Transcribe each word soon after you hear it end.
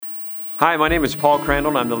Hi, my name is Paul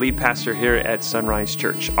Crandall, and I'm the lead pastor here at Sunrise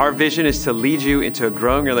Church. Our vision is to lead you into a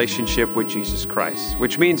growing relationship with Jesus Christ,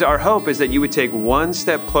 which means our hope is that you would take one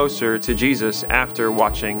step closer to Jesus after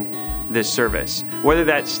watching this service. Whether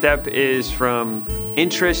that step is from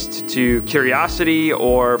interest to curiosity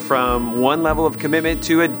or from one level of commitment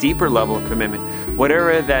to a deeper level of commitment.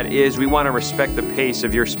 Whatever that is, we want to respect the pace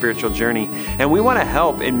of your spiritual journey, and we want to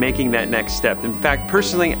help in making that next step. In fact,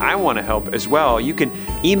 personally, I want to help as well. You can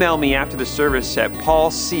email me after the service at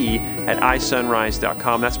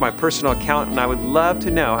paulc@isunrise.com. That's my personal account, and I would love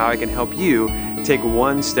to know how I can help you take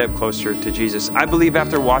one step closer to Jesus. I believe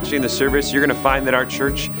after watching the service, you're going to find that our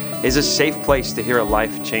church is a safe place to hear a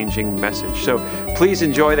life-changing message. So please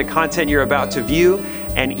enjoy the content you're about to view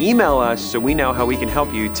and email us so we know how we can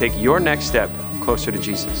help you take your next step closer to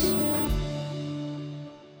Jesus.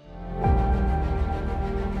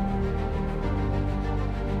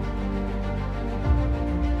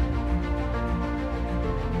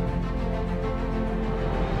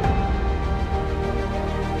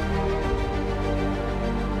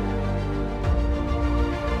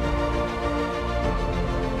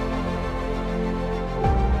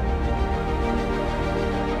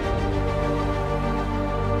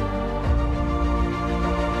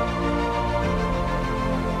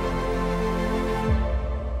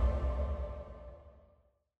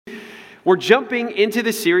 We're jumping into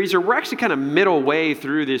the series, or we're actually kind of middle way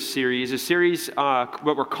through this series,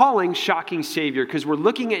 what we're calling Shocking Savior, because we're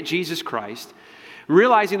looking at Jesus Christ,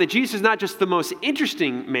 realizing that Jesus is not just the most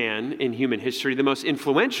interesting man in human history, the most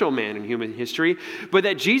influential man in human history, but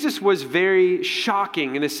that Jesus was very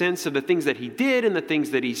shocking in the sense of the things that he did and the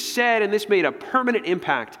things that he said, and this made a permanent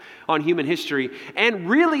impact on human history, and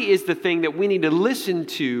really is the thing that we need to listen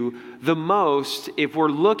to the most if we're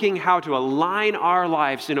looking how to align our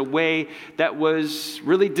lives in a way that was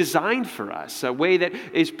really designed for us, a way that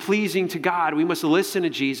is pleasing to God. We must listen to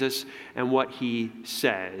Jesus and what he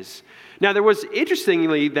says. Now, there was,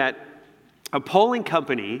 interestingly, that a polling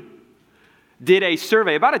company did a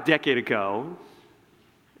survey about a decade ago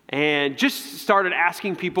and just started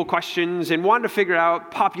asking people questions and wanted to figure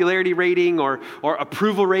out popularity rating or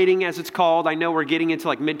approval rating, as it's called. I know we're getting into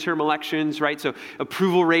like midterm elections, right? So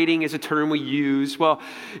approval rating is a term we use. Well,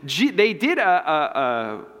 they did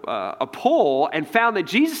a poll and found that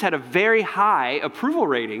Jesus had a very high approval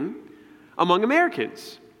rating among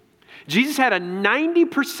Americans. Jesus had a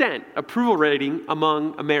 90% approval rating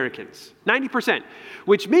among Americans. 90%,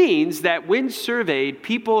 which means that when surveyed,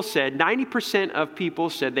 90% of people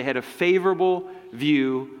said they had a favorable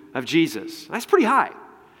view of Jesus. That's pretty high.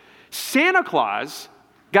 Santa Claus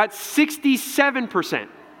got 67%.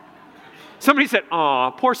 Somebody said, "Aw,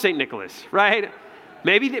 poor St. Nicholas," right?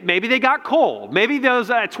 Maybe they got coal. Maybe those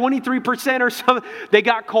 23% or something, they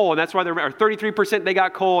got coal, and that's why or 33% they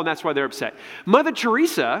got coal, and that's why they're upset. Mother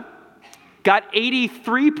Teresa got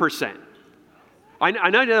 83%. I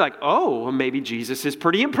know they're like, oh, well, maybe Jesus is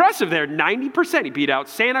pretty impressive there. 90%. He beat out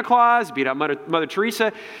Santa Claus, beat out Mother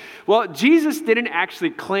Teresa. Well, Jesus didn't actually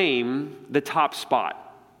claim the top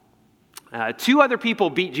spot. Two other people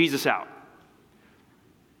beat Jesus out.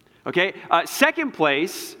 Okay, second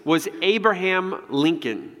place was Abraham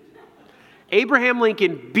Lincoln. Abraham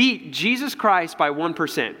Lincoln beat Jesus Christ by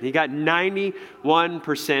 1%. He got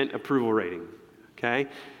 91% approval rating. Okay,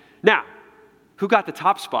 now, who got the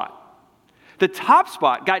top spot? The top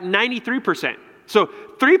spot got 93%. So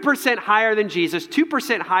 3% higher than Jesus,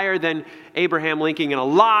 2% higher than Abraham Lincoln, and a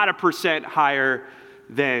lot of percent higher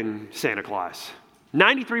than Santa Claus.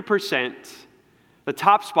 93%, the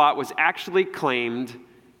top spot was actually claimed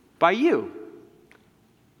by you.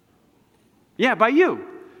 Yeah, by you.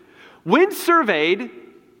 When surveyed,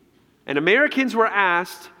 and Americans were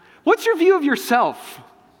asked, what's your view of yourself?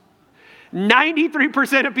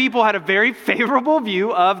 93% of people had a very favorable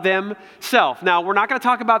view of themselves. Now, we're not going to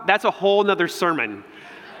talk about, that's a whole nother sermon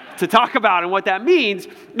to talk about and what that means.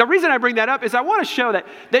 The reason I bring that up is I want to show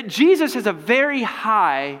that Jesus has a very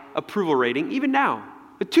high approval rating, even now.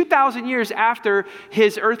 2,000 years after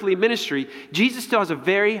his earthly ministry, Jesus still has a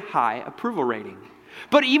very high approval rating.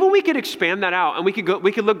 But even we could expand that out and we could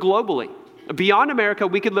look globally. Beyond America,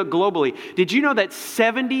 we could look globally. Did you know that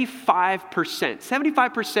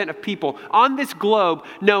 75% of people on this globe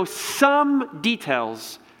know some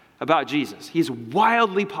details about Jesus? He's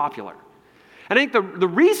wildly popular. And I think the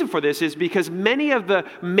reason for this is because many of the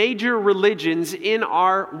major religions in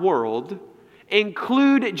our world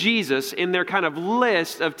include Jesus in their kind of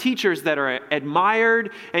list of teachers that are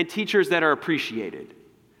admired and teachers that are appreciated.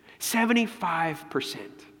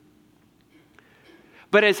 75%.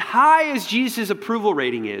 But as high as Jesus' approval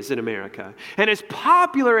rating is in America, and as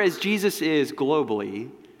popular as Jesus is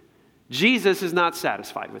globally, Jesus is not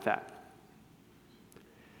satisfied with that.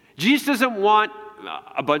 Jesus doesn't want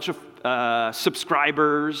a bunch of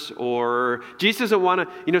subscribers, or Jesus doesn't want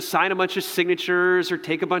to, sign a bunch of signatures or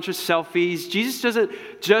take a bunch of selfies. Jesus doesn't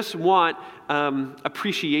just want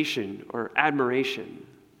appreciation or admiration.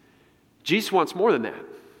 Jesus wants more than that.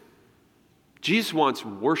 Jesus wants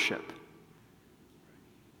worship.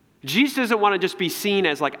 Jesus doesn't want to just be seen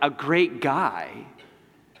as like a great guy.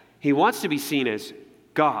 He wants to be seen as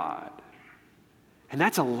God. And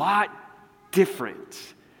that's a lot different.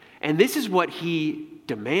 And this is what he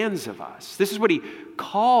demands of us. This is what he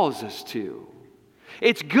calls us to.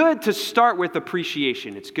 It's good to start with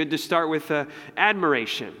appreciation. It's good to start with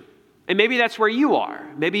admiration. And maybe that's where you are.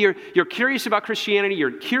 Maybe you're curious about Christianity,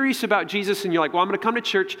 you're curious about Jesus, and you're like, well, I'm going to come to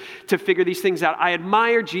church to figure these things out. I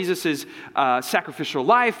admire Jesus' sacrificial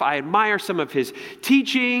life. I admire some of his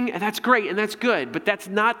teaching, and that's great, and that's good. But that's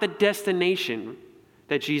not the destination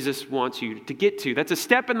that Jesus wants you to get to. That's a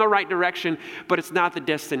step in the right direction, but it's not the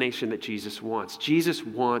destination that Jesus wants. Jesus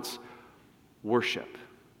wants worship.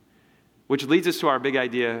 Which leads us to our big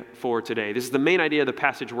idea for today. This is the main idea of the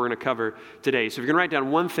passage we're going to cover today. So if you're going to write down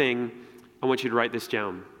one thing, I want you to write this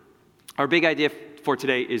down. Our big idea for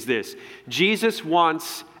today is this: Jesus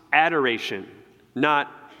wants adoration, not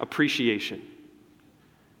appreciation.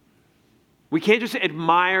 We can't just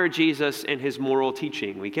admire Jesus and his moral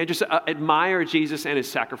teaching. We can't just admire Jesus and his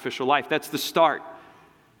sacrificial life. That's the start.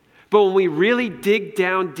 But when we really dig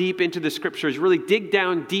down deep into the scriptures, really dig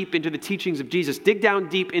down deep into the teachings of Jesus, dig down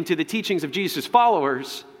deep into the teachings of Jesus'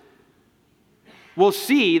 followers, we'll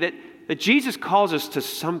see that Jesus calls us to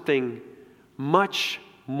something much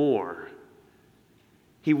more.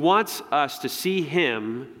 He wants us to see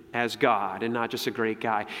him as God and not just a great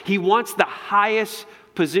guy. He wants the highest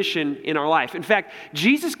position in our life. In fact,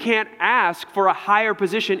 Jesus can't ask for a higher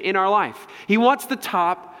position in our life. He wants the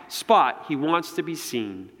top spot. He wants to be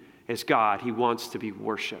seen as God. He wants to be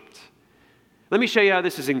worshiped. Let me show you how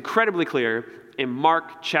this is incredibly clear in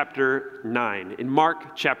Mark chapter 9. In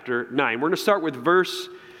Mark chapter 9. We're going to start with verse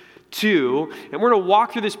 2, and we're going to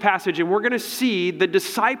walk through this passage, and we're going to see the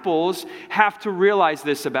disciples have to realize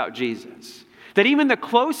this about Jesus. That even the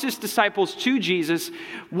closest disciples to Jesus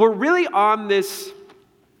were really on this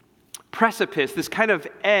precipice, this kind of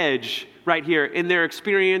edge right here in their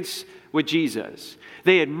experience with Jesus.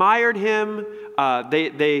 They admired him.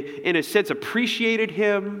 They, in a sense, appreciated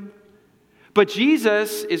him. But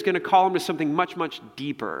Jesus is going to call him to something much, much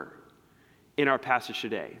deeper in our passage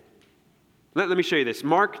today. Let me show you this.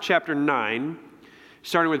 Mark chapter 9,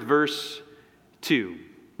 starting with verse 2.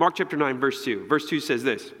 Mark chapter 9, verse 2. Verse 2 says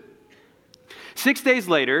this: 6 days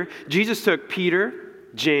later, Jesus took Peter,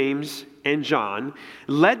 James, and John,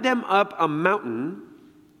 led them up a mountain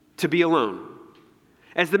to be alone.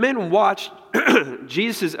 As the men watched,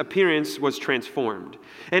 Jesus' appearance was transformed,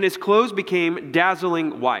 and his clothes became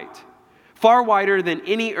dazzling white, far whiter than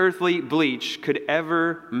any earthly bleach could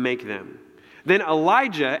ever make them. Then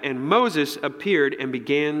Elijah and Moses appeared and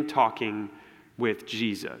began talking with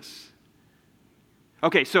Jesus.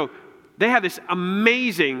 Okay, so they have this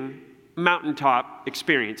amazing mountaintop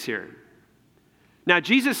experience here. Now,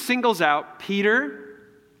 Jesus singles out Peter,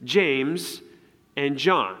 James, and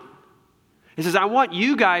John. He says, I want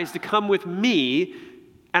you guys to come with me,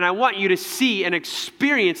 and I want you to see and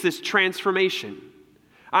experience this transformation.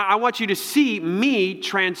 I want you to see me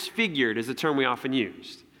transfigured, is the term we often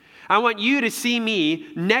used. I want you to see me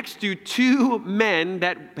next to two men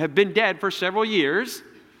that have been dead for several years.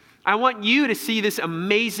 I want you to see this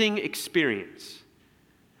amazing experience.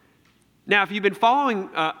 Now, if you've been following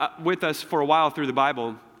with us for a while through the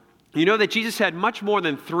Bible, you know that Jesus had much more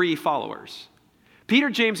than 3 followers. Peter,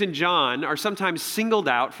 James, and John are sometimes singled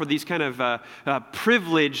out for these kind of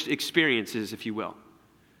privileged experiences, if you will.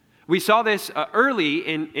 We saw this early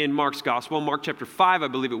in Mark's gospel, Mark chapter 5, I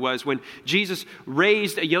believe it was, when Jesus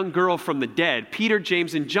raised a young girl from the dead. Peter,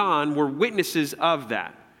 James, and John were witnesses of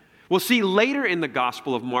that. We'll see later in the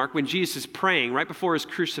Gospel of Mark, when Jesus is praying right before his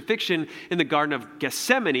crucifixion in the Garden of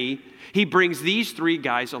Gethsemane, he brings these 3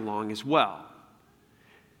 guys along as well.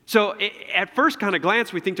 So at first kind of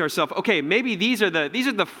glance, we think to ourselves, okay, maybe these are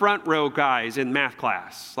the front row guys in math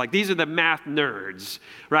class. Like, these are the math nerds,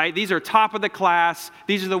 right? These are top of the class.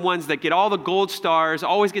 These are the ones that get all the gold stars,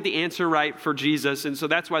 always get the answer right for Jesus. And so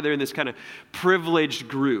that's why they're in this kind of privileged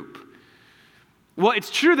group. Well,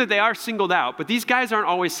 it's true that they are singled out, but these guys aren't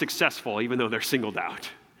always successful, even though they're singled out.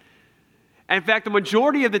 In fact, the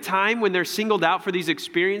majority of the time when they're singled out for these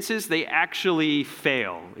experiences, they actually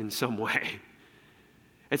fail in some way.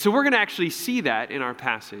 And so we're going to actually see that in our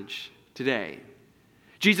passage today.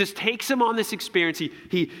 Jesus takes them on this experience.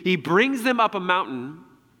 He brings them up a mountain,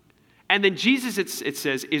 And then Jesus, it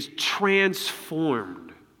says, is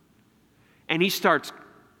transformed. And he starts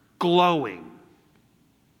glowing.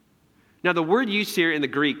 Now, the word used here in the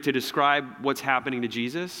Greek to describe what's happening to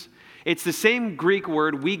Jesus, it's the same Greek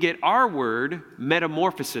word we get our word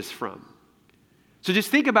metamorphosis from. So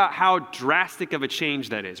just think about how drastic of a change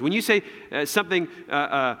that is. When you say something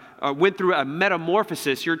went through a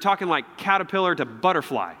metamorphosis, you're talking like caterpillar to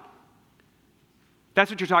butterfly. That's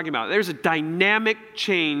what you're talking about. There's a dynamic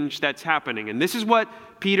change that's happening. And this is what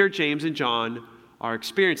Peter, James, and John are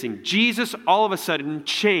experiencing. Jesus all of a sudden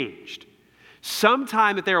changed.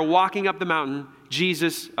 Sometime that they were walking up the mountain,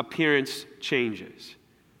 Jesus' appearance changes.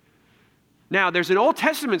 Now, there's an Old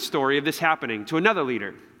Testament story of this happening to another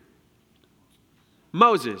leader.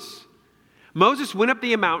 Moses. Moses went up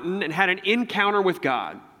the mountain and had an encounter with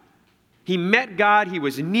God. He met God, he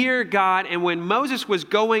was near God, and when Moses was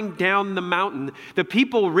going down the mountain, the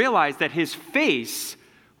people realized that his face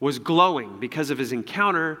was glowing because of his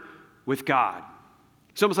encounter with God.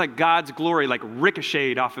 It's almost like God's glory like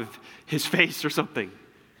ricocheted off of his face or something.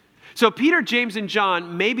 So Peter, James, and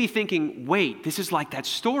John may be thinking, wait, this is like that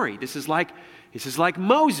story. This is like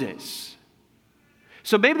Moses.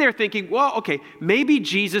 So maybe they're thinking, well, okay, maybe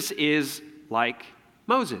Jesus is like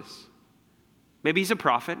Moses. Maybe he's a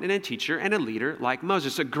prophet and a teacher and a leader like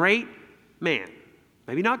Moses, a great man.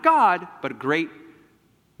 Maybe not God, but a great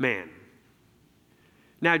man.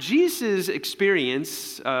 Now, Jesus'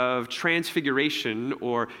 experience of transfiguration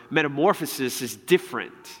or metamorphosis is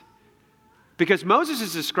different because Moses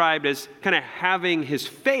is described as kind of having his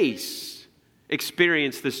face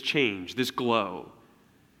experience this change, this glow.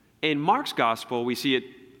 In Mark's gospel, we see it,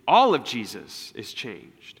 all of Jesus is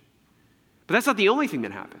changed. But that's not the only thing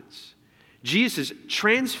that happens. Jesus is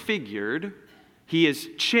transfigured, he is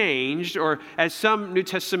changed, or as some New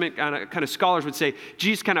Testament kind of scholars would say,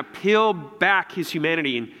 Jesus kind of peeled back his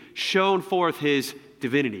humanity and shone forth his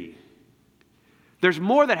divinity. There's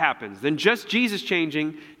more that happens than just Jesus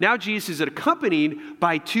changing. Now Jesus is accompanied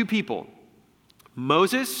by two people,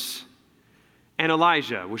 Moses and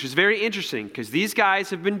Elijah, which is very interesting because these guys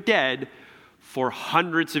have been dead for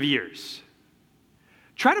hundreds of years.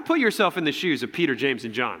 Try to put yourself in the shoes of Peter, James,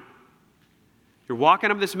 and John. You're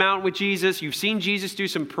walking up this mountain with Jesus. You've seen Jesus do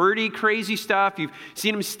some pretty crazy stuff. You've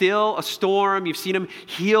seen him still a storm. You've seen him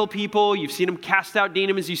heal people. You've seen him cast out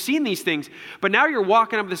demons. You've seen these things. But now you're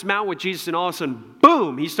walking up this mountain with Jesus, and all of a sudden,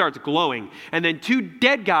 boom, he starts glowing. And then two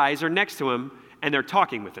dead guys are next to him, and they're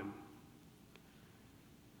talking with him.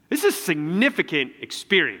 This is a significant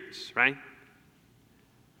experience, right?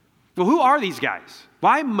 Well, who are these guys?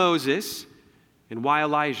 Why Moses and why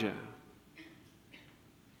Elijah?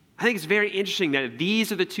 I think it's very interesting that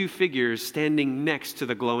these are the two figures standing next to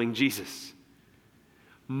the glowing Jesus.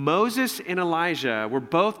 Moses and Elijah were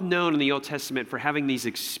both known in the Old Testament for having these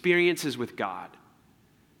experiences with God.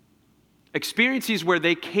 Experiences where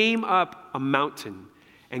they came up a mountain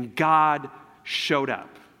and God showed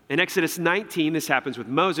up. In Exodus 19, this happens with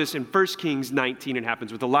Moses. In 1 Kings 19, it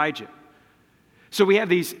happens with Elijah. So we have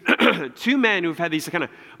these two men who've had these kind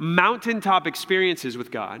of mountaintop experiences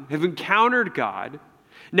with God, have encountered God.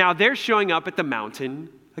 Now they're showing up at the mountain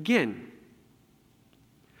again.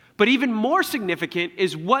 But even more significant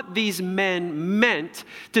is what these men meant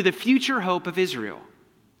to the future hope of Israel.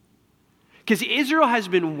 Because Israel has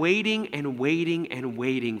been waiting and waiting and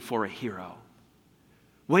waiting for a hero.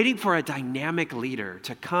 Waiting for a dynamic leader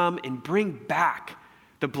to come and bring back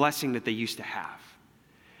the blessing that they used to have.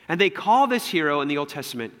 And they call this hero in the Old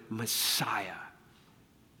Testament Messiah.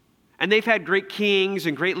 And they've had great kings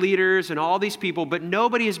and great leaders and all these people, but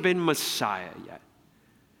nobody has been Messiah yet.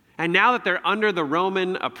 And now that they're under the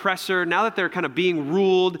Roman oppressor, now that they're kind of being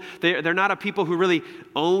ruled, they're not a people who really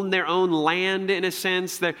own their own land in a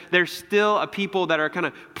sense. They're still a people that are kind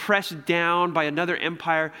of pressed down by another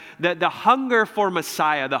empire. The hunger for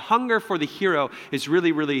Messiah, the hunger for the hero is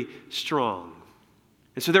really, really strong.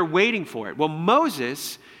 And so they're waiting for it. Well,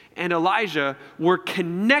 Moses and Elijah were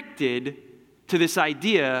connected to this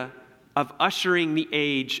idea of ushering the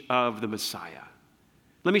age of the Messiah.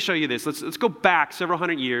 Let me show you this. Let's go back several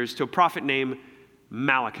hundred years to a prophet named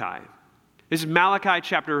Malachi. This is Malachi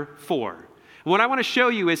chapter 4. And what I want to show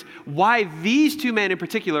you is why these two men in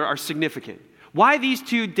particular are significant. Why these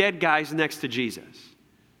two dead guys next to Jesus.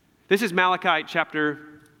 This is Malachi chapter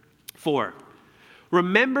 4.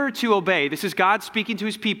 Remember to obey. This is God speaking to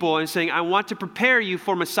his people and saying, I want to prepare you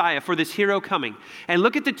for Messiah, for this hero coming. And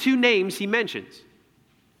look at the two names he mentions.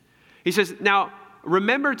 He says, now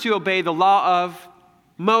remember to obey the law of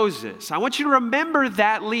Moses. I want you to remember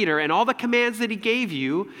that leader and all the commands that he gave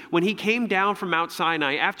you when he came down from Mount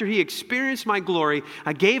Sinai. After he experienced my glory,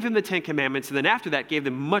 I gave him the 10 commandments, and then after that gave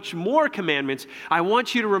them much more commandments. I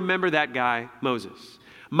want you to remember that guy, Moses,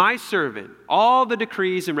 my servant, all the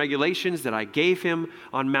decrees and regulations that I gave him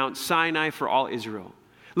on Mount Sinai for all Israel.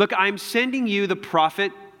 Look, I'm sending you the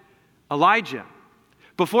prophet Elijah.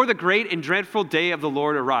 Before the great and dreadful day of the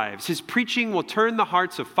Lord arrives, his preaching will turn the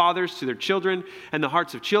hearts of fathers to their children and the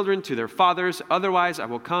hearts of children to their fathers. Otherwise, I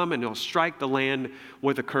will come and will strike the land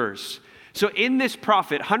with a curse. So in this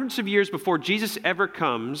prophet, hundreds of years before Jesus ever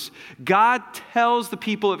comes, God tells the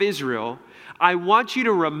people of Israel, I want you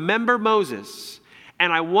to remember Moses,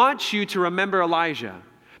 and I want you to remember Elijah,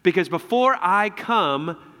 because before I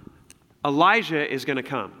come, Elijah is going to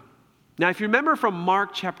come. Now, if you remember from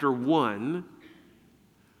Mark chapter 1,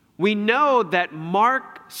 we know that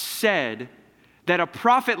Mark said that a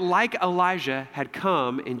prophet like Elijah had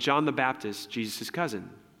come in John the Baptist, Jesus' cousin.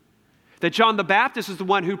 That John the Baptist is the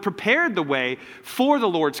one who prepared the way for the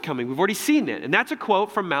Lord's coming. We've already seen it. And that's a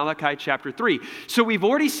quote from Malachi chapter 3. So we've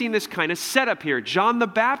already seen this kind of setup here. John the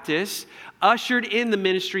Baptist ushered in the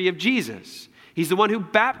ministry of Jesus. He's the one who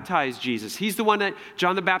baptized Jesus. He's the one that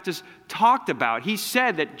John the Baptist talked about. He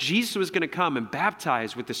said that Jesus was going to come and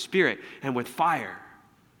baptize with the Spirit and with fire.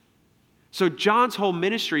 So John's whole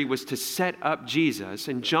ministry was to set up Jesus,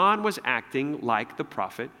 and John was acting like the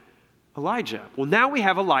prophet Elijah. Well, now we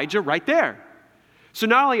have Elijah right there. So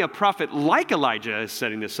not only a prophet like Elijah is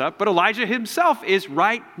setting this up, but Elijah himself is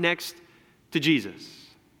right next to Jesus.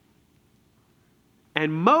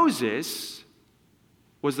 And Moses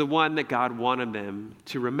was the one that God wanted them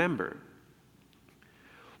to remember.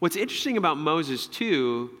 What's interesting about Moses,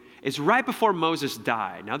 too, is right before Moses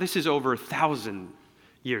died. Now, this is over 1,000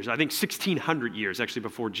 years. I think 1,600 years, actually,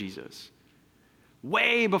 before Jesus.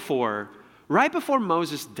 Way before, right before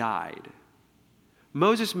Moses died,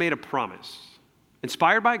 Moses made a promise.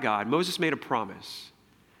 Inspired by God, Moses made a promise.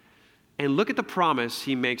 And look at the promise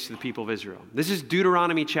he makes to the people of Israel. This is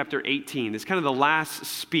Deuteronomy chapter 18. This is kind of the last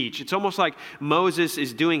speech. It's almost like Moses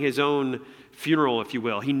is doing his own funeral, if you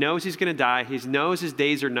will. He knows he's going to die. He knows his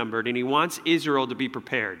days are numbered, and he wants Israel to be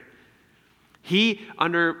prepared. He,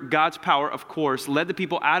 under God's power, of course, led the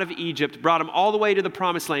people out of Egypt, brought them all the way to the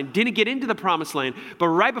promised land, didn't get into the promised land, but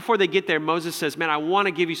right before they get there, Moses says, man, I want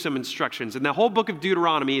to give you some instructions. And the whole book of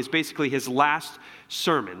Deuteronomy is basically his last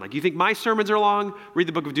sermon. Like, you think my sermons are long? Read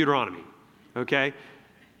the book of Deuteronomy, okay?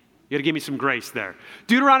 You got to give me some grace there.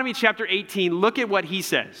 Deuteronomy chapter 18, look at what he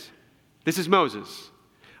says. This is Moses.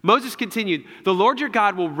 Moses continued, the Lord your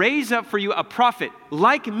God will raise up for you a prophet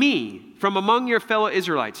like me from among your fellow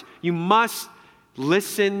Israelites. You must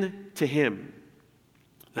listen to him.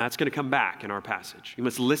 That's going to come back in our passage. You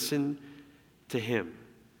must listen to him.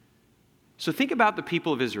 So think about the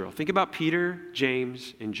people of Israel. Think about Peter,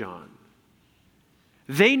 James, and John.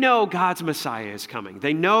 They know God's Messiah is coming.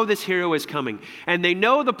 They know this hero is coming. And they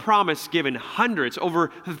know the promise given hundreds,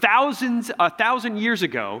 over thousands, 1,000 years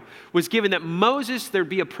ago, was given that Moses, there'd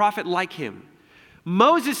be a prophet like him.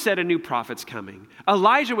 Moses said a new prophet's coming.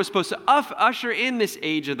 Elijah was supposed to usher in this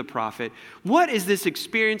age of the prophet. What is this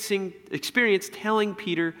experience telling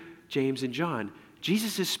Peter, James, and John?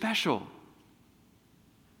 Jesus is special.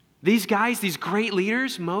 These guys, these great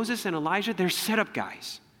leaders, Moses and Elijah, they're setup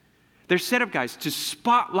guys. They're set up, guys, to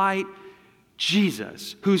spotlight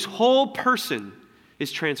Jesus, whose whole person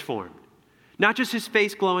is transformed. Not just his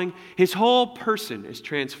face glowing, his whole person is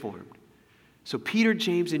transformed. So Peter,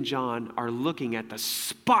 James, and John are looking at the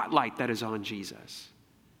spotlight that is on Jesus.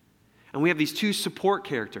 And we have these two support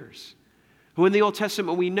characters who in the Old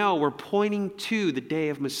Testament we know were pointing to the day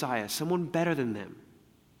of Messiah, someone better than them.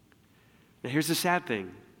 Now here's the sad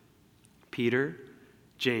thing. Peter,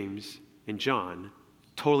 James, and John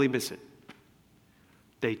totally miss it.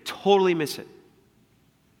 They totally miss it.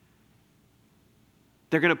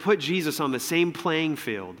 They're going to put Jesus on the same playing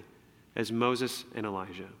field as Moses and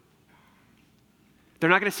Elijah. They're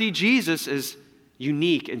not going to see Jesus as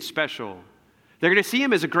unique and special. They're going to see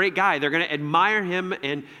him as a great guy. They're going to admire him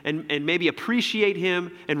and maybe appreciate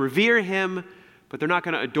him and revere him, but they're not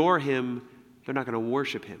going to adore him. They're not going to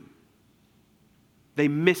worship him. They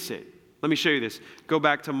miss it. Let me show you this. Go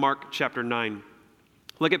back to Mark chapter 9.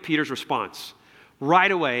 Look at Peter's response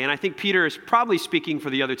right away. And I think Peter is probably speaking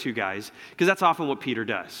for the other two guys, because that's often what Peter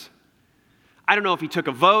does. I don't know if he took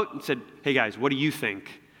a vote and said, hey guys, what do you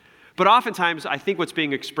think? But oftentimes, I think what's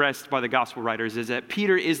being expressed by the gospel writers is that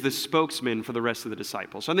Peter is the spokesman for the rest of the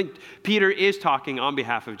disciples. So I think Peter is talking on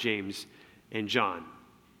behalf of James and John.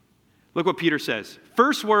 Look what Peter says.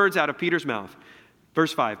 First words out of Peter's mouth.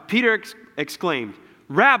 Verse 5, Peter exclaimed,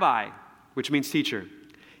 Rabbi, which means teacher,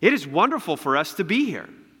 It is wonderful for us to be here.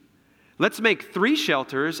 Let's make 3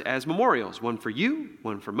 shelters as memorials, one for you,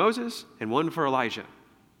 one for Moses, and one for Elijah.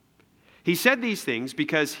 He said these things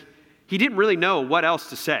because he didn't really know what else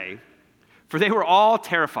to say, for they were all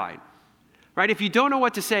terrified. Right? If you don't know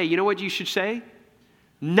what to say, you know what you should say?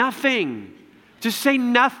 Nothing. Just say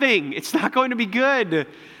nothing. It's not going to be good.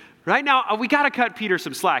 Right now, we got to cut Peter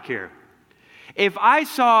some slack here. If I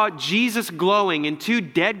saw Jesus glowing and 2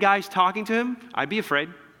 dead guys talking to him, I'd be afraid.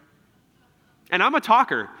 And I'm a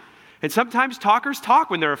talker. And sometimes talkers talk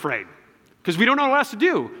when they're afraid because we don't know what else to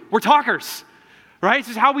do. We're talkers. Right?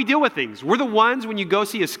 This is how we deal with things. We're the ones when you go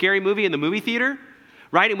see a scary movie in the movie theater,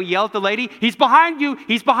 right? And we yell at the lady, he's behind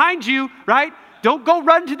you, right? Don't go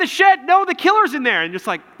run to the shed. No, the killer's in there. And just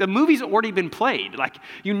like, the movie's already been played. Like,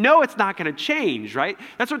 you know it's not going to change, right?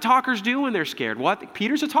 That's what talkers do when they're scared. Well, I think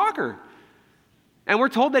Peter's a talker. And we're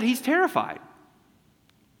told that he's terrified.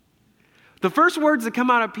 The first words that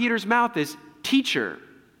come out of Peter's mouth is, teacher.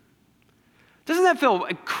 Doesn't that feel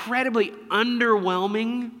incredibly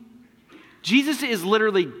underwhelming? Jesus is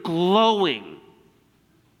literally glowing.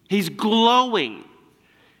 He's glowing.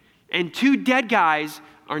 And 2 dead guys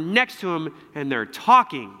are next to him and they're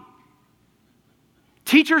talking.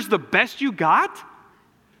 Teacher's the best you got?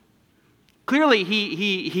 Clearly,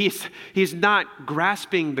 he's not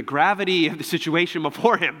grasping the gravity of the situation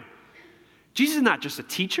before him. Jesus is not just a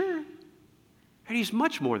teacher, and he's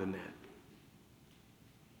much more than that.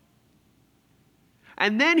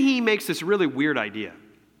 And then he makes this really weird idea.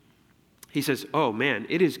 He says, oh man,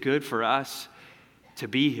 it is good for us to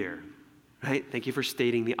be here. Right? Thank you for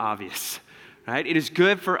stating the obvious. Right? It is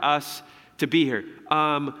good for us to be here.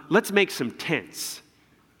 Let's make some tents.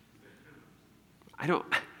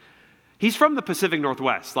 He's from the Pacific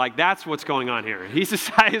Northwest. Like, that's what's going on here. He's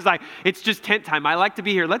like, it's just tent time. I like to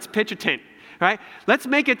be here. Let's pitch a tent. Right? Let's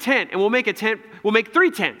make a tent, and we'll make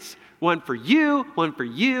 3 tents. One for you, one for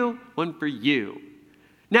you, one for you.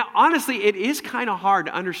 Now, honestly, it is kind of hard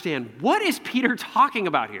to understand, what is Peter talking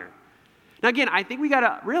about here? Now, again, I think we got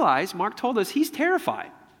to realize, Mark told us he's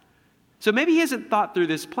terrified. So maybe he hasn't thought through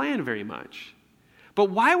this plan very much.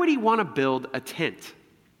 But why would he want to build a tent?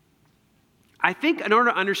 I think in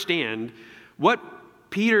order to understand what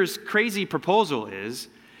Peter's crazy proposal is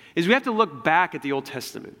we have to look back at the Old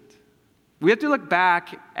Testament. We have to look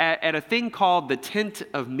back at a thing called the tent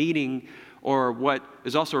of meeting, or what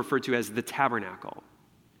is also referred to as the tabernacle.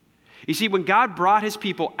 You see, when God brought his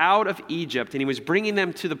people out of Egypt and he was bringing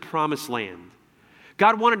them to the promised land,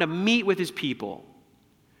 God wanted to meet with his people.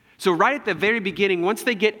 So right at the very beginning, once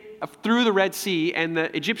they get through the Red Sea and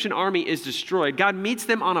the Egyptian army is destroyed, God meets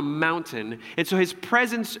them on a mountain. And so his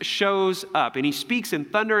presence shows up, and he speaks in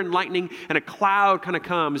thunder and lightning, and a cloud kind of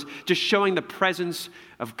comes, just showing the presence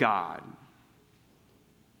of God.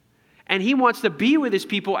 And he wants to be with his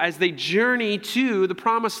people as they journey to the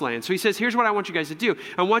promised land. So he says, here's what I want you guys to do.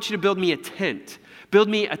 I want you to build me a tent. Build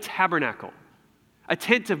me a tabernacle. A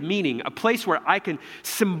tent of meaning, a place where I can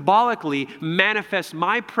symbolically manifest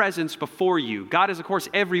my presence before you. God is, of course,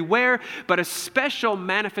 everywhere, but a special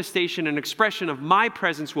manifestation and expression of my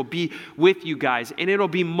presence will be with you guys, and it'll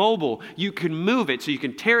be mobile. You can move it, so you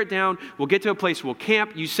can tear it down. We'll get to a place, we'll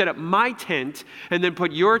camp. You set up my tent, and then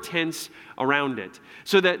put your tents around it.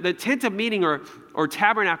 So the tent of meeting or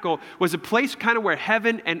tabernacle was a place kind of where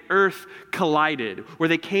heaven and earth collided, where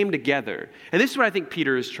they came together. And this is what I think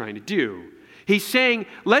Peter is trying to do. He's saying,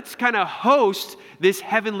 let's kind of host this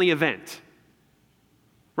heavenly event,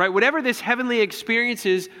 right? Whatever this heavenly experience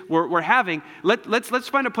is we're having, let's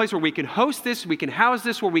find a place where we can host this, we can house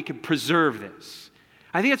this, where we can preserve this.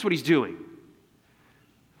 I think that's what he's doing.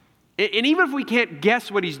 And even if we can't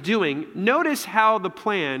guess what he's doing, notice how the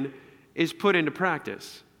plan is put into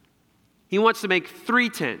practice. He wants to make 3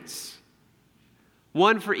 tents,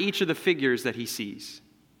 one for each of the figures that he sees.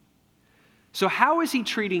 So how is he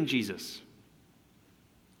treating Jesus?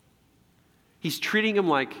 He's treating him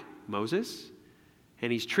like Moses,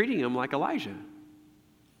 and he's treating him like Elijah.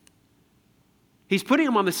 He's putting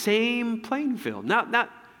him on the same playing field. Now,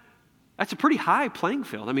 that's a pretty high playing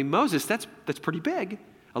field. I mean, Moses, that's pretty big.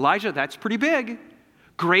 Elijah, that's pretty big.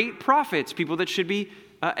 Great prophets, people that should be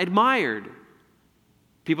admired,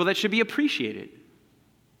 people that should be appreciated,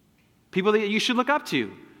 people that you should look up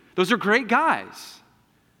to. Those are great guys.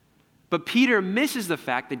 But Peter misses the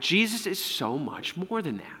fact that Jesus is so much more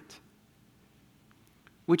than that.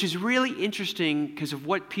 Which is really interesting because of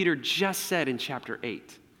what Peter just said in chapter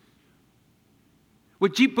 8.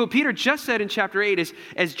 What Peter just said in chapter 8 is,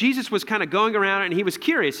 as Jesus was kind of going around and he was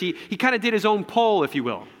curious, he kind of did his own poll, if you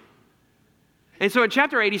will. And so in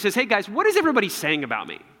chapter 8, he says, hey guys, what is everybody saying about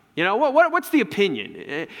me? You know, what's the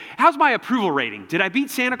opinion? How's my approval rating? Did I beat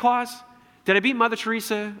Santa Claus? Did I beat Mother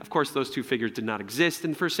Teresa? Of course, those two figures did not exist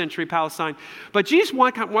in first century Palestine. But Jesus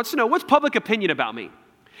wants to know, what's public opinion about me?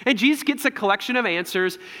 And Jesus gets a collection of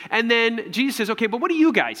answers, and then Jesus says, okay, but what do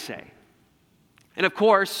you guys say? And of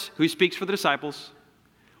course, who speaks for the disciples,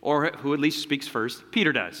 or who at least speaks first?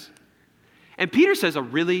 Peter does. And Peter says a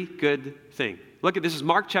really good thing. Look at this, is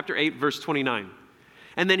Mark chapter 8, verse 29.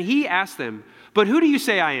 And then he asked them, but who do you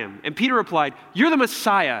say I am? And Peter replied, you're the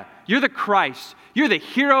Messiah, you're the Christ, you're the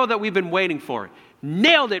hero that we've been waiting for.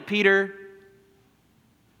 Nailed it, Peter.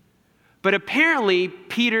 But apparently,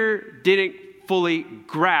 Peter didn't fully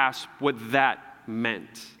grasp what that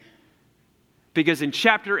meant. Because in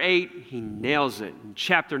chapter 8, he nails it. In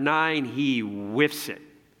chapter 9, he whiffs it.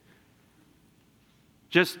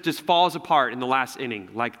 Just falls apart in the last inning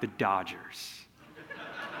like the Dodgers.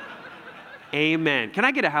 Amen. Can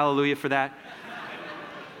I get a hallelujah for that?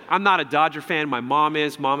 I'm not a Dodger fan. My mom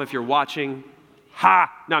is. Mom, if you're watching,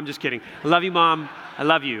 ha! No, I'm just kidding. I love you, Mom. I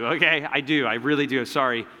love you, okay? I do. I really do.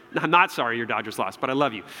 Sorry. I'm not sorry your Dodgers lost, but I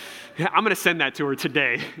love you. I'm going to send that to her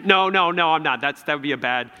today. No, I'm not. That would be a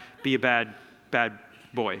bad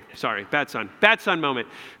boy. Sorry, bad son moment.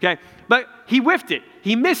 Okay, but he whiffed it.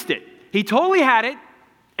 He missed it. He totally had it,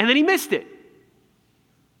 and then he missed it.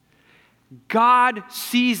 God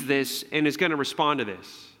sees this and is going to respond to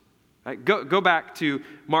this. Right, go back to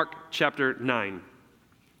Mark chapter 9.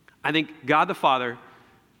 I think God the Father,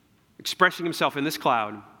 expressing himself in this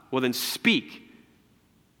cloud, will then speak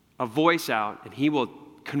a voice out, and he will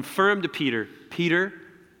confirm to Peter, Peter,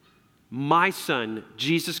 my son,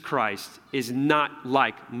 Jesus Christ, is not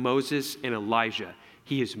like Moses and Elijah.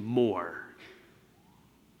 He is more.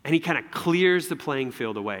 And he kind of clears the playing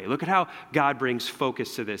field away. Look at how God brings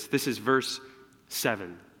focus to this. This is verse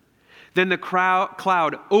 7. Then the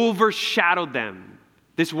cloud overshadowed them.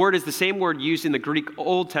 This word is the same word used in the Greek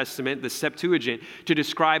Old Testament, the Septuagint, to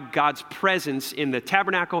describe God's presence in the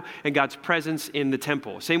tabernacle and God's presence in the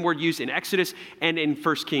temple. Same word used in Exodus and in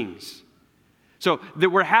 1 Kings. So that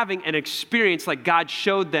we're having an experience like God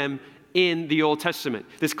showed them in the Old Testament.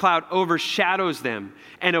 This cloud overshadows them,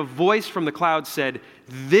 and a voice from the cloud said,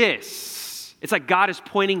 this, it's like God is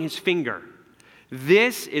pointing his finger.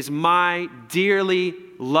 This is my dearly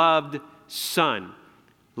loved son.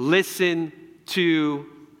 Listen to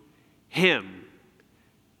him.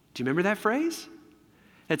 Do you remember that phrase?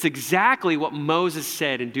 That's exactly what Moses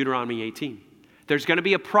said in Deuteronomy 18. There's going to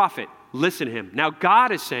be a prophet. Listen to him. Now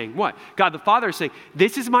God is saying what? God the Father is saying,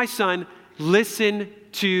 this is my son. Listen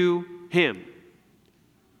to him.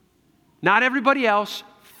 Not everybody else.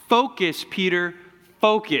 Focus, Peter.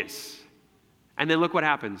 Focus. And then look what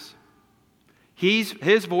happens.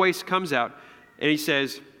 His voice comes out and he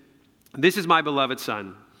says, this is my beloved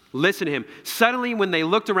son. Listen to him. Suddenly, when they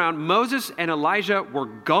looked around, Moses and Elijah were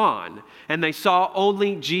gone, and they saw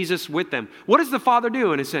only Jesus with them. What does the Father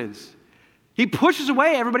do in a sense? He pushes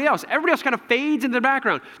away everybody else. Everybody else kind of fades into the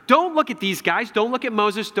background. Don't look at these guys. Don't look at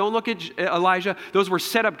Moses. Don't look at Elijah. Those were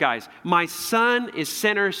setup guys. My son is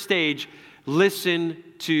center stage. Listen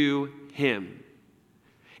to him.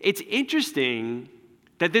 It's interesting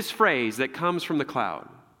that this phrase that comes from the cloud,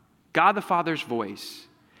 God the Father's voice,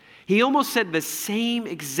 he almost said the same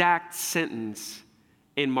exact sentence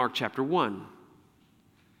in Mark chapter 1.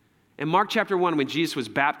 In Mark chapter 1, when Jesus was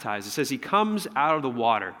baptized, it says he comes out of the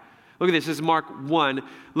water. Look at this. This is Mark 1.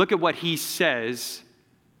 Look at what he says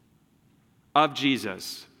of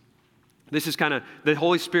Jesus. This is kind of, the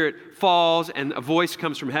Holy Spirit falls and a voice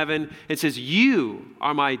comes from heaven. It says, you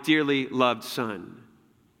are my dearly loved son,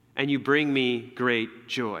 and you bring me great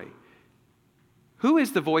joy. Who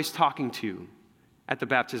is the voice talking to at the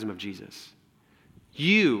baptism of Jesus?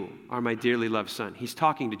 You are my dearly loved son. He's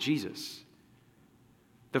talking to Jesus.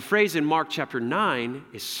 The phrase in Mark chapter 9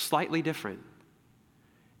 is slightly different.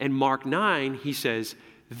 In Mark 9, he says,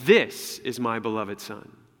 this is my beloved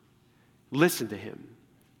son. Listen to him.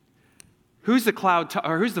 Who's the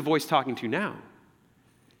voice talking to now?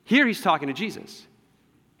 Here he's talking to Jesus.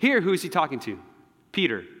 Here, who is he talking to?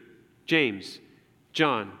 Peter, James,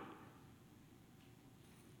 John.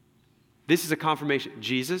 This is a confirmation.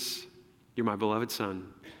 Jesus, you're my beloved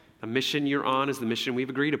son. The mission you're on is the mission we've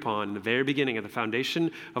agreed upon in the very beginning, at the foundation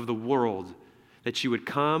of the world, that you would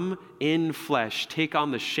come in flesh, take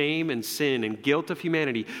on the shame and sin and guilt of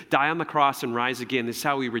humanity, die on the cross and rise again. This is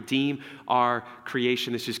how we redeem our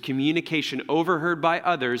creation. This is communication overheard by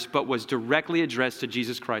others, but was directly addressed to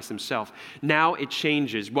Jesus Christ himself. Now it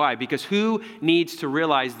changes. Why? Because who needs to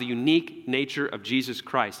realize the unique nature of Jesus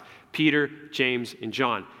Christ? Peter, James, and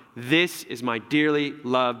John. This is my dearly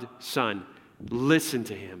loved son. Listen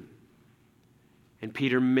to him. And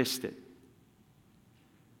Peter missed it.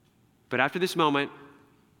 But after this moment,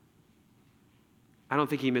 I don't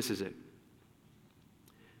think he misses it.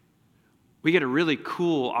 We get a really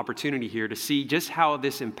cool opportunity here to see just how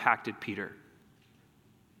this impacted Peter.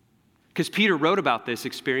 Because Peter wrote about this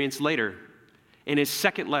experience later in his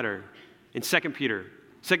second letter in 2 Peter.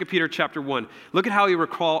 2 Peter chapter 1. Look at how he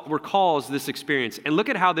recalls this experience. And look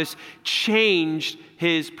at how this changed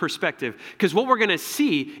his perspective. Because what we're going to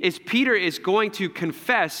see is Peter is going to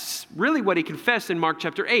confess really what he confessed in Mark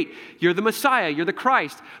chapter 8. You're the Messiah, you're the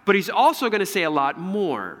Christ. But he's also going to say a lot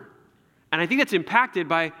more. And I think that's impacted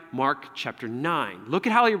by Mark chapter 9. Look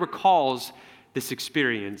at how he recalls this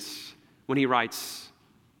experience when he writes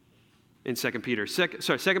in 2 Peter.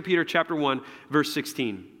 2 Peter chapter 1, verse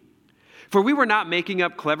 16. For we were not making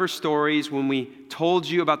up clever stories when we told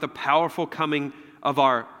you about the powerful coming of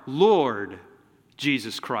our Lord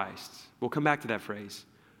Jesus Christ. We'll come back to that phrase.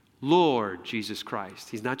 Lord Jesus Christ.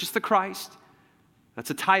 He's not just the Christ. That's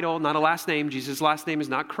a title, not a last name. Jesus' last name is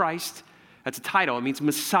not Christ. That's a title. It means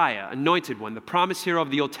Messiah, anointed one, the promised hero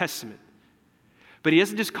of the Old Testament. But he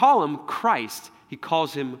doesn't just call him Christ. He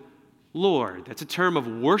calls him Lord. That's a term of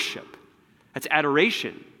worship. That's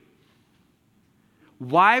adoration.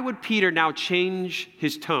 Why would Peter now change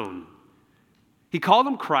his tone? He called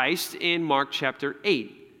him Christ in Mark chapter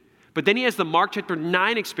 8. But then he has the Mark chapter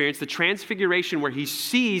 9 experience, the transfiguration, where he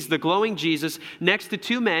sees the glowing Jesus next to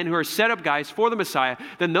two men who are set up guys for the Messiah.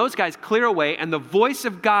 Then those guys clear away, and the voice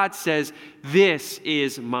of God says, "This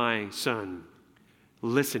is my son.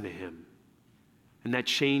 Listen to him." And that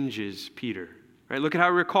changes Peter. Right? Look at how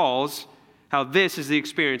he recalls how this is the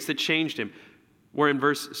experience that changed him. We're in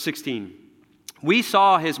verse 16. We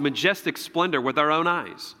saw his majestic splendor with our own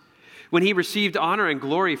eyes. When he received honor and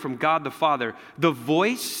glory from God the Father, the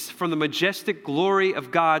voice from the majestic glory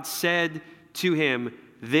of God said to him,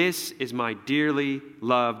 "This is my dearly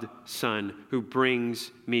loved Son, who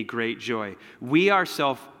brings me great joy." We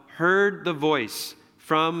ourselves heard the voice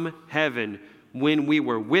from heaven when we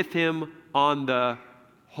were with him on the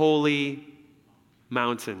holy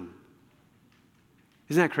mountain.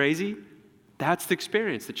 Isn't that crazy? That's the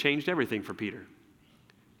experience that changed everything for Peter.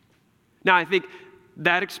 Now, I think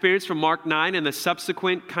that experience from Mark 9 and the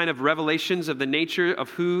subsequent kind of revelations of the nature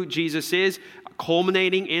of who Jesus is,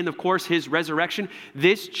 culminating in, of course, his resurrection,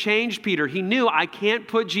 this changed Peter. He knew, I can't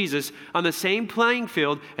put Jesus on the same playing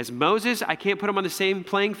field as Moses. I can't put him on the same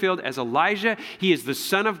playing field as Elijah. He is the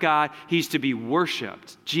Son of God. He's to be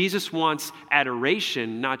worshiped. Jesus wants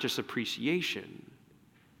adoration, not just appreciation.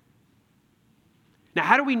 Now,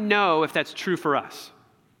 how do we know if that's true for us?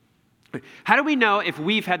 How do we know if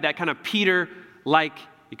we've had that kind of Peter-like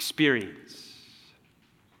experience?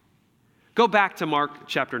 Go back to Mark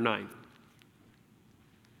chapter 9.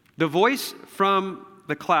 The voice from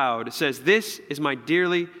the cloud says, "This is my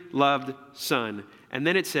dearly loved Son." And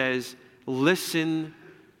then it says, "Listen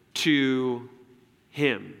to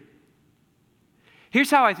him."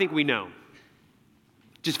 Here's how I think we know.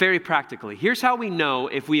 Just very practically. Here's how we know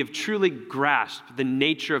if we have truly grasped the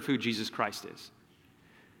nature of who Jesus Christ is.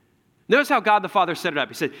 Notice how God the Father set it up.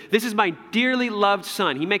 He said, "This is my dearly loved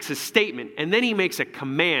Son." He makes a statement, and then he makes a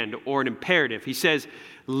command or an imperative. He says,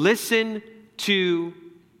 "Listen to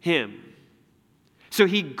him." So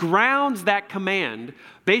he grounds that command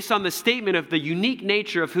based on the statement of the unique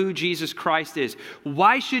nature of who Jesus Christ is.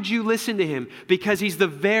 Why should you listen to him? Because he's the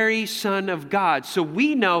very Son of God. So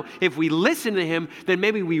we know if we listen to him, then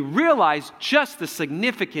maybe we realize just the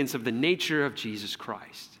significance of the nature of Jesus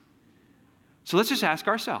Christ. So let's just ask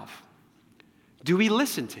ourselves, do we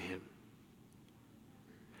listen to him?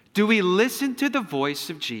 Do we listen to the voice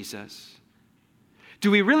of Jesus? Do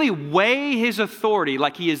we really weigh his authority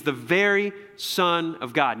like he is the very Son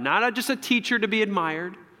of God? Not just a teacher to be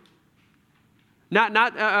admired, not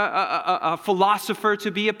a philosopher to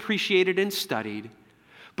be appreciated and studied,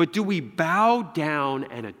 but do we bow down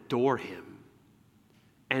and adore him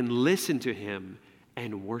and listen to him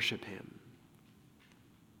and worship him?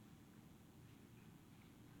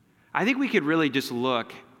 I think we could really just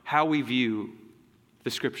look how we view the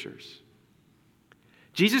scriptures.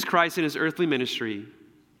 Jesus Christ in his earthly ministry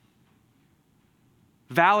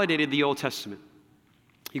validated the Old Testament.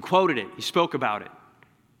 He quoted it. He spoke about it.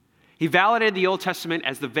 He validated the Old Testament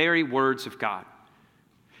as the very words of God.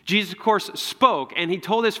 Jesus, of course, spoke, and he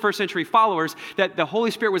told his first century followers that the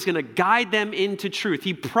Holy Spirit was going to guide them into truth.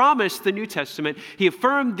 He promised the New Testament. He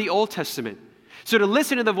affirmed the Old Testament. So to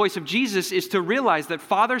listen to the voice of Jesus is to realize that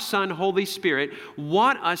Father, Son, Holy Spirit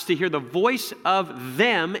want us to hear the voice of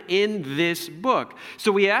them in this book.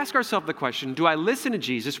 So we ask ourselves the question, do I listen to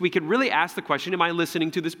Jesus? We could really ask the question, am I listening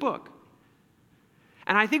to this book?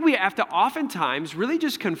 And I think we have to oftentimes really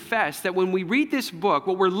just confess that when we read this book,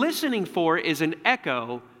 what we're listening for is an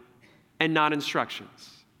echo and not instructions.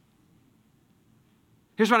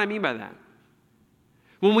 Here's what I mean by that.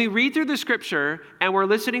 When we read through the scripture and we're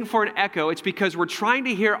listening for an echo, it's because we're trying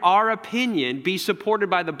to hear our opinion be supported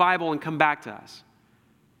by the Bible and come back to us.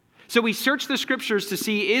 So we search the scriptures to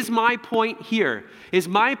see, is my point here? Is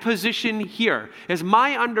my position here? Is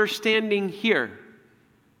my understanding here?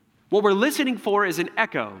 What we're listening for is an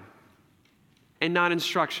echo and not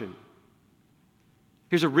instruction.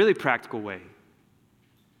 Here's a really practical way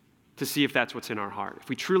to see if that's what's in our heart. If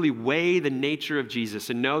we truly weigh the nature of Jesus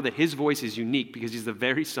and know that his voice is unique because he's the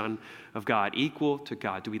very Son of God, equal to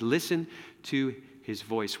God, do we listen to his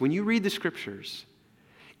voice? When you read the scriptures,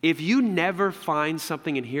 if you never find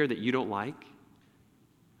something in here that you don't like,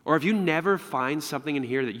 or if you never find something in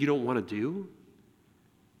here that you don't want to do,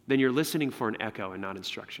 then you're listening for an echo and not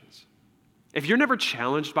instructions. If you're never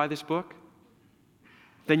challenged by this book,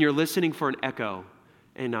 then you're listening for an echo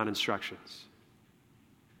and not instructions.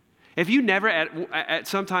 If you never at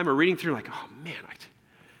some time are reading through like, oh man,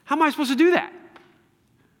 how am I supposed to do that?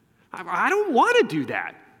 I don't want to do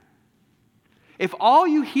that. If all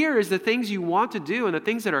you hear is the things you want to do and the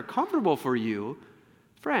things that are comfortable for you,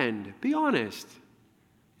 friend, be honest.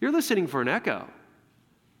 You're listening for an echo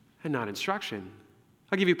and not instruction.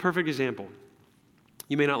 I'll give you a perfect example.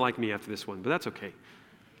 You may not like me after this one, but that's okay.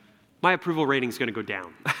 My approval rating is going to go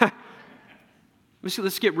down. Let's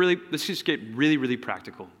just get really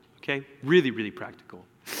practical, okay? Really, really practical.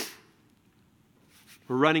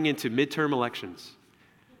 We're running into midterm elections.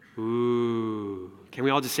 Ooh. Can we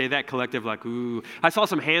all just say that collective, like, ooh. I saw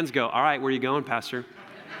some hands go, all right, where are you going, Pastor?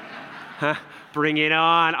 Huh? Bring it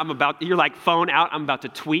on. You're like, phone out. I'm about to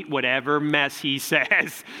tweet whatever mess he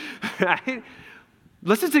says. Right?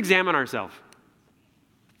 Let's just examine ourselves.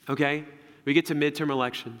 Okay? We get to midterm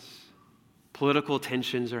elections. Political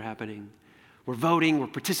tensions are happening. We're voting, we're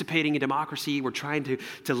participating in democracy, we're trying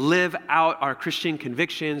to live out our Christian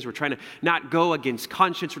convictions, we're trying to not go against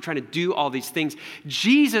conscience, we're trying to do all these things.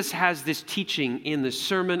 Jesus has this teaching in the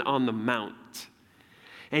Sermon on the Mount.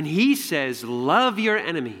 And he says, love your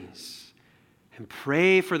enemies and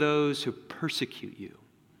pray for those who persecute you.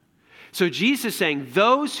 So Jesus is saying,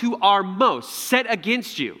 those who are most set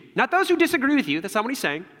against you, not those who disagree with you, that's not what he's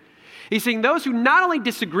saying. He's saying those who not only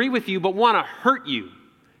disagree with you, but want to hurt you,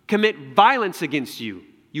 commit violence against you,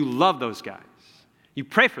 you love those guys. You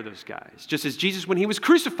pray for those guys. Just as Jesus, when he was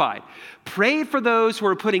crucified, prayed for those who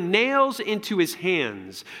were putting nails into his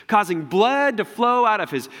hands, causing blood to flow out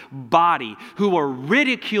of his body, who were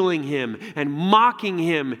ridiculing him and mocking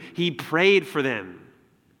him, he prayed for them.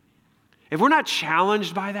 If we're not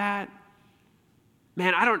challenged by that,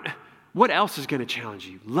 man, what else is going to challenge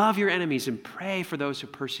you? Love your enemies and pray for those who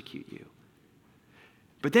persecute you.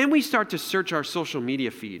 But then we start to search our social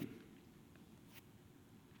media feed.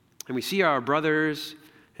 And we see our brothers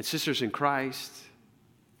and sisters in Christ.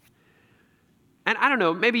 And I don't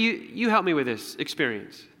know, maybe you help me with this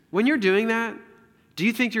experience. When you're doing that, do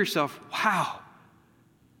you think to yourself, wow,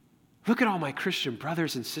 look at all my Christian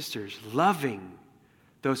brothers and sisters loving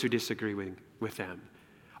those who disagree with them.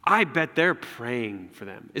 I bet they're praying for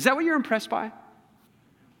them. Is that what you're impressed by?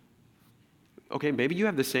 Okay, maybe you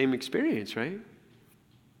have the same experience, right?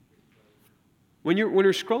 When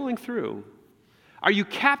you're scrolling through, are you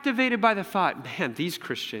captivated by the thought, man, these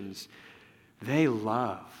Christians, they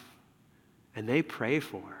love and they pray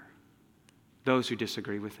for those who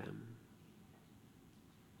disagree with them?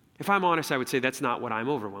 If I'm honest, I would say that's not what I'm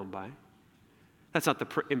overwhelmed by. That's not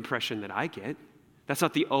the impression that I get. That's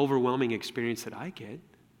not the overwhelming experience that I get.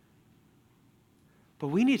 But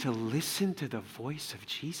we need to listen to the voice of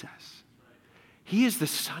Jesus. He is the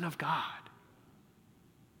Son of God.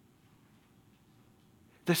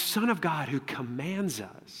 The Son of God who commands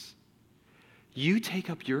us, you take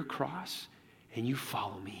up your cross and you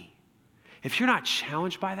follow me. If you're not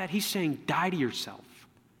challenged by that, he's saying die to yourself.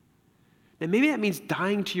 And maybe that means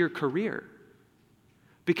dying to your career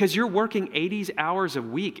because you're working 80 hours a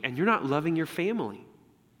week and you're not loving your family.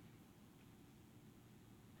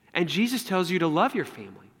 And Jesus tells you to love your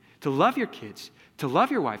family, to love your kids, to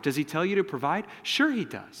love your wife. Does he tell you to provide? Sure he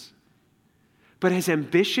does. But has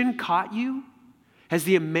ambition caught you? Has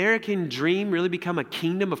the American dream really become a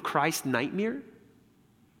kingdom of Christ nightmare?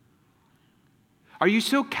 Are you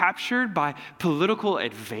so captured by political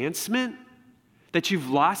advancement that you've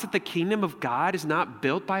lost that the kingdom of God is not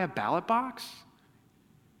built by a ballot box?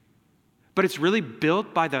 But it's really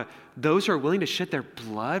built by those who are willing to shed their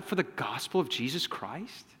blood for the gospel of Jesus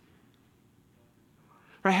Christ?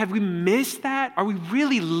 Right? Have we missed that? Are we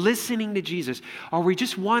really listening to Jesus? Are we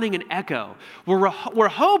just wanting an echo? We're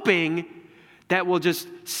hoping that we'll just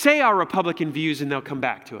say our Republican views and they'll come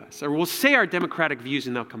back to us. Or we'll say our Democratic views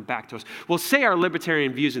and they'll come back to us. We'll say our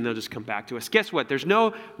Libertarian views and they'll just come back to us. Guess what? There's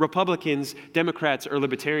no Republicans, Democrats, or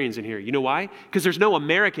Libertarians in here. You know why? Because there's no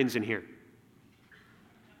Americans in here.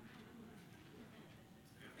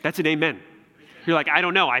 That's an amen. You're like, I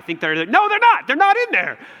don't know. I think they're there. No, they're not. They're not in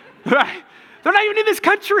there. Right? They're not even in this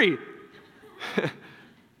country.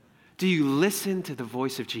 Do you listen to the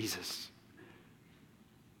voice of Jesus?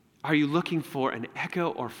 Are you looking for an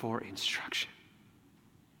echo or for instruction?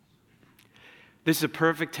 This is a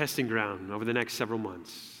perfect testing ground over the next several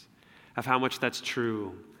months of how much that's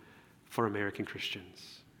true for American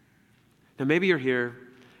Christians. Now, maybe you're here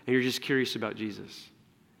and you're just curious about Jesus.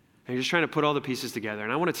 And you're just trying to put all the pieces together.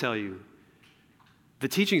 And I want to tell you, the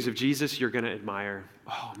teachings of Jesus you're going to admire.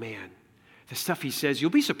 Oh, man. The stuff he says,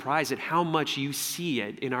 you'll be surprised at how much you see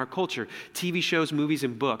it in our culture. TV shows, movies,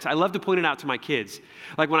 and books. I love to point it out to my kids.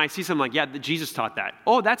 Like when I see something like, yeah, Jesus taught that.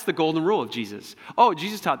 Oh, that's the golden rule of Jesus. Oh,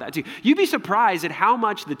 Jesus taught that too. You'd be surprised at how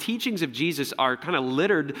much the teachings of Jesus are kind of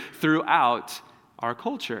littered throughout our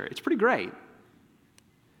culture. It's pretty great.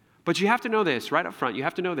 But you have to know this right up front. You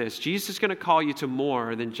have to know this. Jesus is going to call you to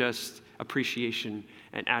more than just appreciation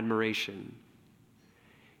and admiration.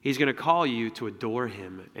 He's going to call you to adore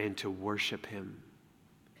him and to worship him.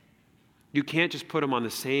 You can't just put him on the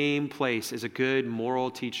same place as a good moral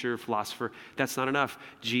teacher, philosopher. That's not enough.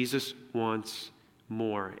 Jesus wants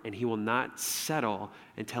more, and he will not settle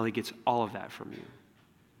until he gets all of that from you.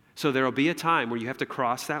 So there will be a time where you have to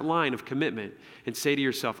cross that line of commitment and say to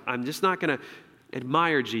yourself, I'm just not going to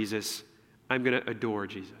admire Jesus. I'm going to adore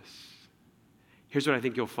Jesus. Here's what I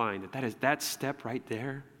think you'll find. That step right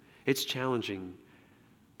there, it's challenging.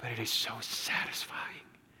 But it is so satisfying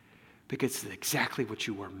because it's exactly what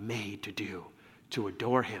you were made to do, to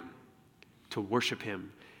adore him, to worship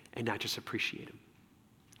him, and not just appreciate him.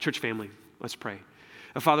 Church family, let's pray.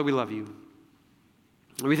 Father, we love you.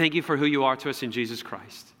 We thank you for who you are to us in Jesus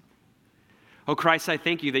Christ. Oh, Christ, I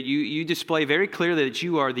thank you that you display very clearly that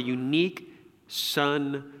you are the unique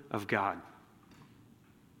Son of God.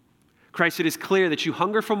 Christ, it is clear that you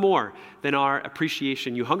hunger for more than our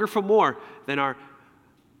appreciation. You hunger for more than our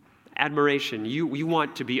admiration. You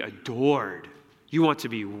want to be adored. You want to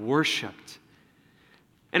be worshiped.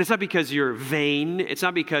 And it's not because you're vain. It's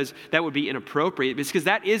not because that would be inappropriate. It's because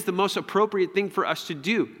that is the most appropriate thing for us to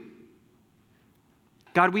do.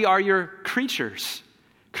 God, we are your creatures,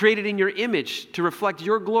 created in your image to reflect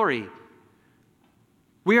your glory.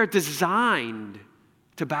 We are designed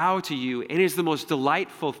to bow to you, and it is the most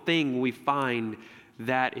delightful thing we find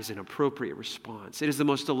that is an appropriate response. It is the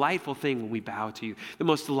most delightful thing when we bow to you, the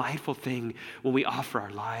most delightful thing when we offer our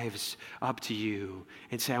lives up to you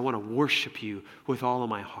and say, I want to worship you with all of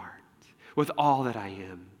my heart, with all that I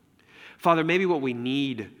am. Father, maybe what we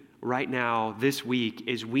need right now this week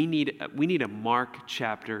is we need a Mark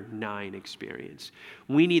chapter 9 experience.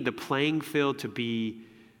 We need the playing field to be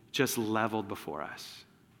just leveled before us.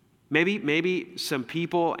 Maybe some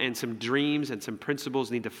people and some dreams and some principles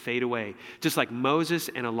need to fade away. Just like Moses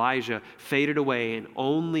and Elijah faded away and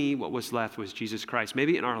only what was left was Jesus Christ.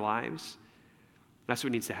 Maybe in our lives, that's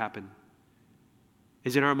what needs to happen.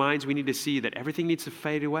 Is in our minds we need to see that everything needs to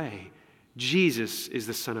fade away. Jesus is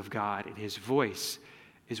the Son of God and his voice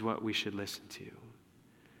is what we should listen to.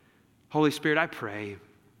 Holy Spirit, I pray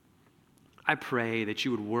that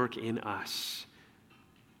you would work in us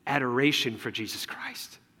adoration for Jesus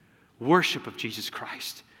Christ. Worship of Jesus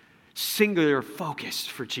Christ, singular focus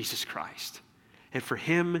for Jesus Christ, and for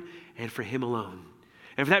him alone.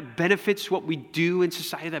 And if that benefits what we do in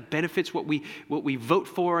society, that benefits what we vote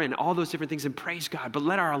for and all those different things, then praise God. But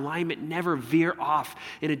let our alignment never veer off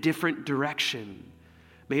in a different direction.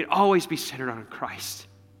 May it always be centered on Christ.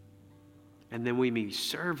 And then we may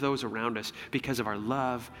serve those around us because of our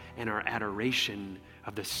love and our adoration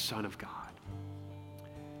of the Son of God.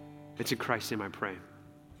 It's in Christ's name I pray.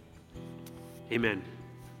 Amen.